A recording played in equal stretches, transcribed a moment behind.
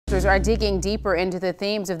Researchers are digging deeper into the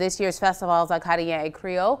themes of this year's festival's Acadien et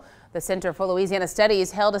Creole. The Center for Louisiana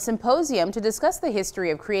Studies held a symposium to discuss the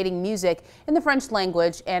history of creating music in the French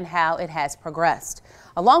language and how it has progressed.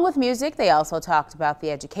 Along with music, they also talked about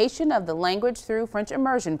the education of the language through French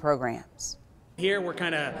immersion programs. Here we're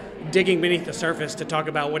kind of digging beneath the surface to talk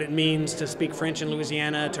about what it means to speak French in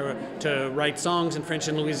Louisiana, to write songs in French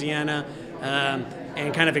in Louisiana,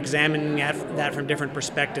 and kind of examining that from different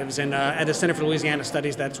perspectives. And at the Center for Louisiana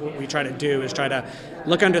Studies, that's what we try to do, is try to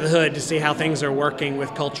look under the hood to see how things are working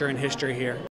with culture and history here.